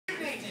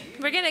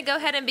We're going to go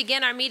ahead and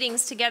begin our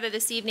meetings together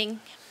this evening.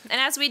 And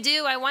as we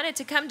do, I wanted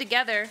to come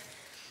together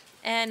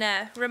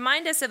and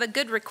remind us of a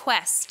good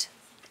request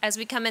as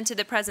we come into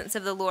the presence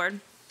of the Lord.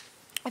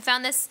 I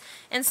found this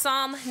in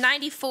Psalm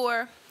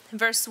 94,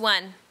 verse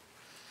 1.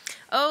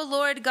 O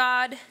Lord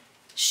God,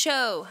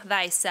 show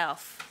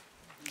thyself.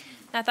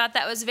 I thought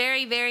that was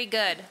very, very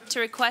good to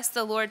request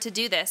the Lord to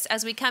do this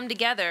as we come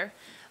together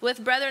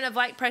with brethren of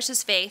like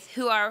precious faith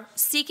who are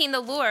seeking the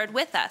Lord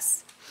with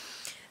us.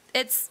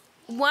 It's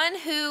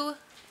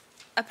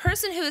a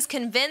person who is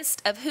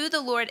convinced of who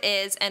the Lord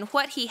is and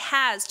what he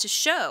has to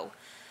show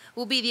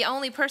will be the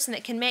only person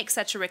that can make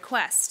such a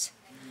request.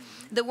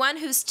 The one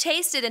who's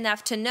tasted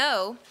enough to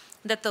know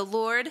that the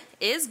Lord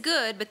is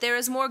good, but there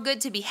is more good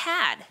to be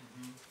had,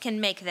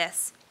 can make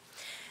this.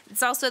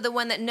 It's also the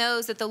one that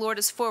knows that the Lord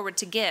is forward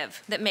to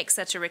give that makes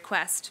such a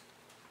request.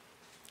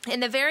 In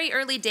the very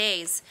early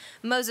days,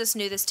 Moses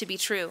knew this to be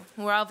true.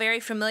 We're all very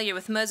familiar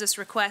with Moses'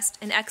 request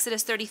in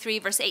Exodus 33,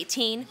 verse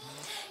 18.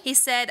 He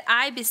said,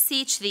 I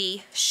beseech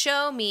thee,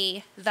 show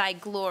me thy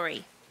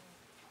glory.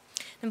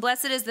 And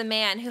blessed is the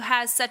man who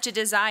has such a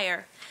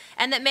desire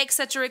and that makes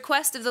such a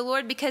request of the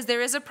Lord, because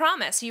there is a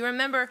promise. You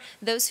remember,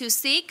 those who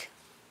seek,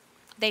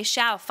 they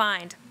shall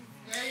find.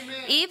 Amen.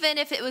 Even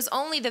if it was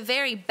only the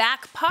very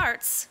back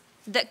parts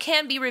that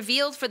can be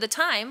revealed for the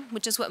time,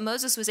 which is what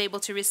Moses was able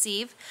to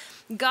receive,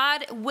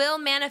 God will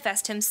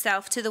manifest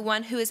himself to the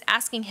one who is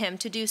asking him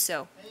to do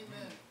so.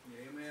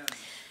 Amen.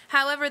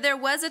 However, there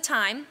was a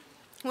time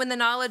when the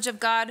knowledge of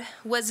God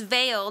was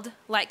veiled,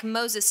 like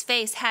Moses'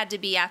 face had to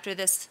be after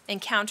this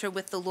encounter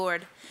with the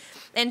Lord.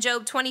 In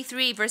Job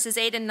 23, verses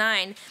 8 and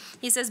 9,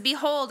 he says,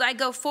 Behold, I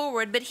go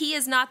forward, but he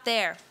is not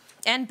there,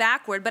 and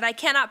backward, but I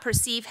cannot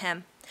perceive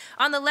him.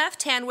 On the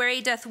left hand where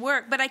he doth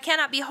work, but I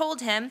cannot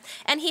behold him,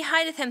 and he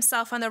hideth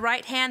himself on the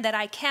right hand, that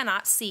I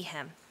cannot see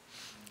him.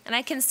 And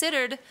I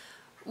considered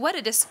what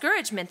a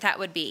discouragement that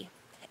would be.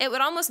 It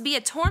would almost be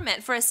a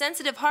torment for a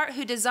sensitive heart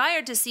who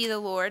desired to see the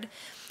Lord,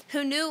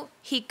 who knew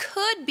he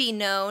could be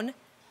known,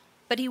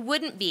 but he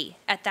wouldn't be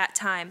at that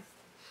time.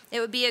 It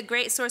would be a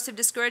great source of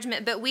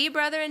discouragement, but we,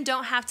 brethren,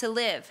 don't have to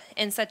live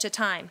in such a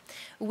time.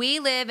 We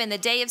live in the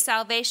day of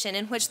salvation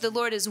in which the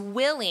Lord is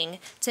willing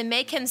to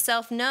make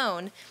himself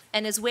known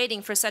and is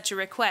waiting for such a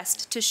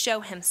request to show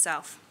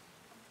himself.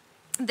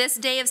 This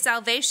day of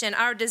salvation,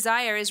 our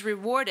desire is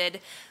rewarded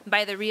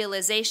by the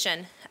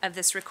realization of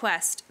this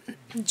request.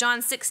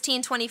 John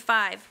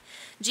 16:25,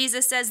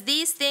 Jesus says,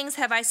 These things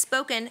have I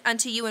spoken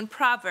unto you in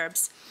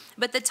Proverbs,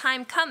 but the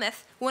time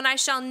cometh when I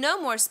shall no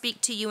more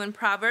speak to you in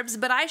Proverbs,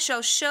 but I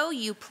shall show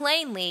you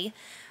plainly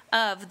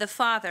of the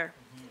Father.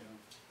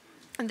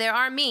 There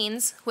are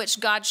means which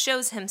God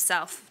shows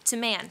himself to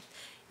man.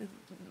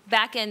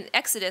 Back in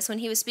Exodus, when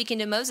he was speaking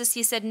to Moses,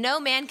 he said, No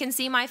man can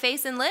see my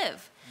face and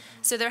live.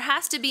 So there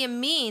has to be a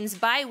means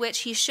by which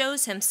he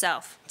shows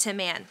himself to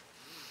man.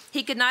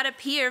 He could not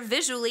appear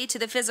visually to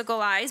the physical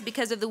eyes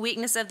because of the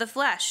weakness of the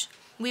flesh.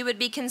 We would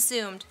be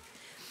consumed.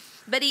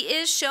 But he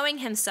is showing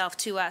himself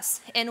to us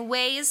in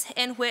ways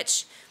in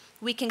which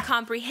we can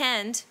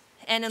comprehend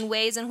and in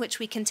ways in which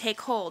we can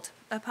take hold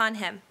upon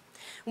him.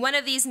 One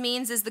of these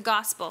means is the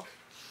gospel.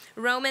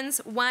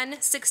 Romans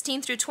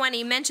 1:16 through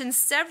 20 mentions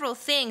several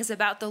things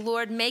about the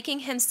Lord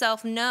making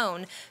himself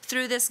known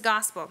through this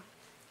gospel.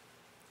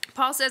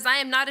 Paul says, I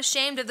am not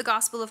ashamed of the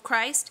gospel of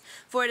Christ,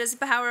 for it is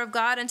the power of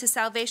God unto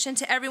salvation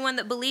to everyone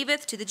that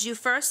believeth, to the Jew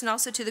first and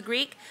also to the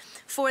Greek.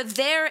 For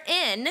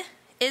therein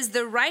is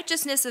the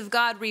righteousness of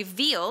God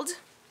revealed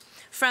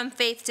from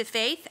faith to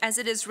faith, as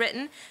it is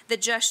written, the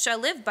just shall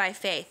live by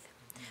faith.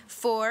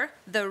 For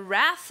the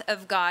wrath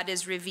of God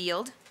is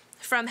revealed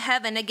from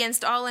heaven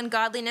against all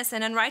ungodliness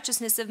and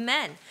unrighteousness of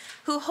men,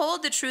 who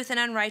hold the truth in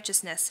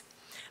unrighteousness,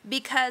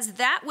 because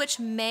that which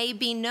may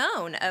be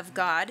known of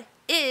God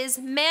is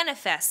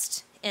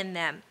manifest in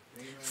them,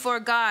 for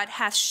God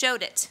hath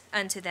showed it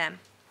unto them.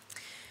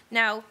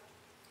 Now,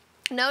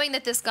 knowing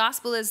that this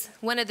gospel is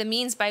one of the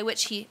means by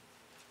which he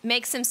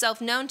makes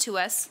himself known to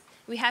us,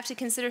 we have to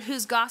consider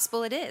whose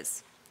gospel it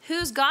is.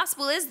 Whose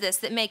gospel is this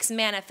that makes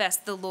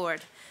manifest the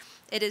Lord?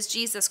 It is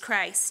Jesus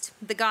Christ,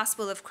 the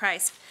gospel of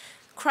Christ.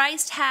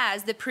 Christ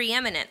has the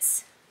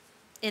preeminence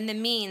in the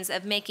means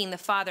of making the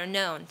Father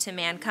known to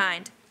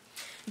mankind.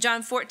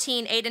 John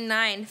 14:8 and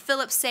 9,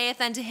 Philip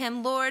saith unto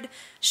him, Lord,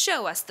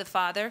 show us the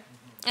Father,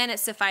 and it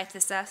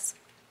sufficeth us.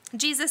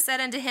 Jesus said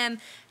unto him,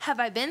 Have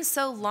I been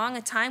so long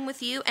a time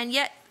with you, and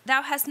yet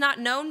thou hast not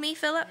known me,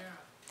 Philip?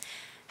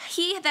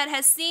 He that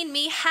has seen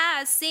me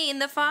has seen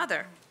the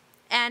Father.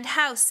 And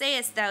how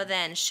sayest thou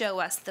then, show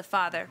us the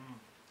Father?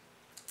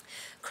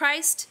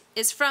 Christ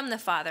is from the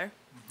Father,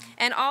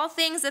 and all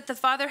things that the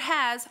Father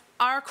has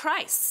are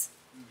Christ's.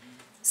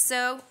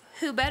 So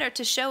who better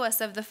to show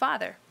us of the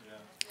Father?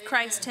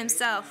 Christ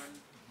himself.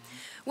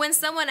 When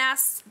someone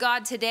asks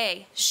God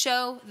today,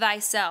 show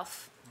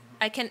thyself,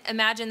 I can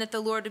imagine that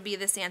the Lord would be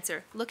this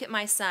answer. Look at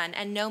my son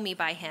and know me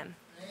by him.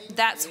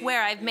 That's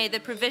where I've made the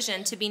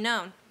provision to be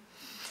known.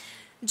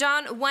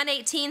 John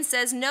 1:18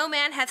 says, No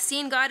man hath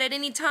seen God at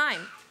any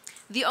time.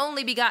 The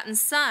only begotten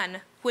Son,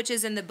 which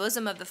is in the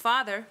bosom of the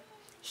Father,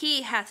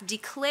 he hath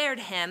declared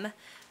him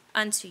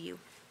unto you.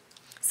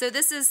 So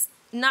this is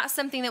not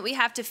something that we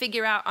have to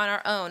figure out on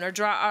our own or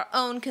draw our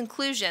own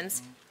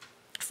conclusions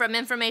from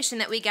information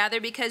that we gather,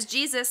 because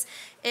Jesus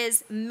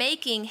is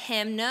making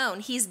him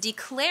known. He's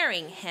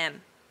declaring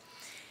him.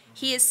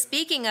 He is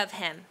speaking of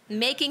him,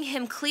 making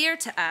him clear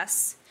to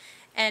us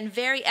and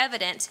very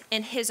evident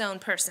in his own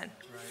person.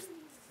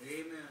 Right.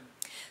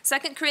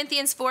 Amen. 2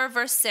 Corinthians 4,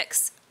 verse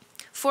 6.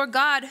 For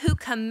God, who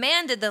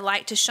commanded the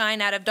light to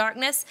shine out of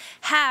darkness,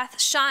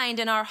 hath shined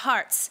in our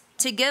hearts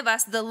to give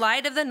us the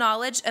light of the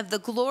knowledge of the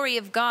glory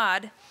of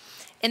God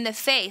in the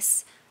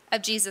face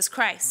of Jesus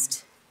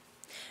Christ.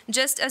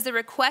 Just as the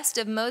request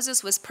of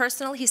Moses was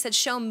personal, he said,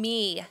 show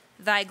me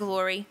thy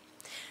glory.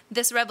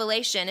 This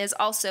revelation is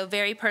also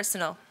very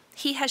personal.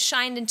 He has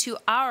shined into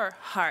our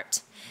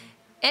heart.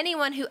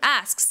 Anyone who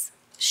asks,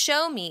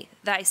 show me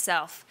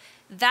thyself,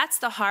 that's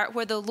the heart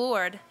where the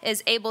Lord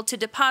is able to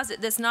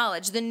deposit this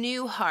knowledge, the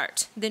new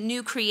heart, the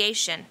new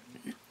creation.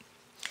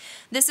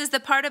 This is the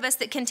part of us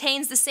that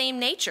contains the same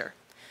nature,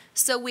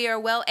 so we are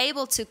well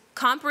able to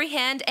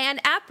comprehend and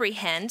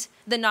apprehend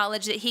the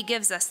knowledge that he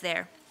gives us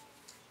there.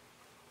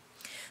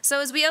 So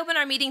as we open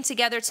our meeting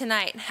together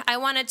tonight, I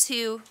wanted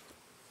to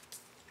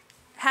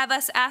have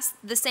us ask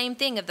the same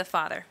thing of the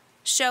Father.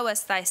 Show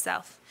us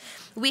thyself.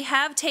 We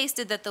have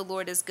tasted that the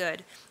Lord is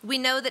good. We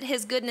know that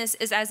his goodness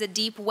is as a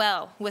deep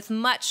well with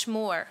much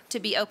more to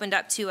be opened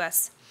up to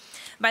us.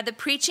 By the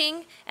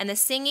preaching and the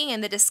singing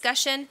and the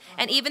discussion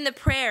and even the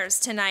prayers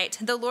tonight,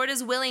 the Lord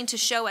is willing to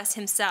show us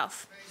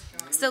himself.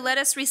 So let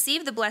us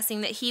receive the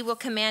blessing that he will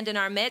command in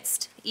our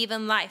midst,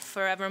 even life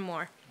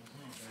forevermore.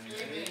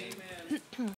 Amen.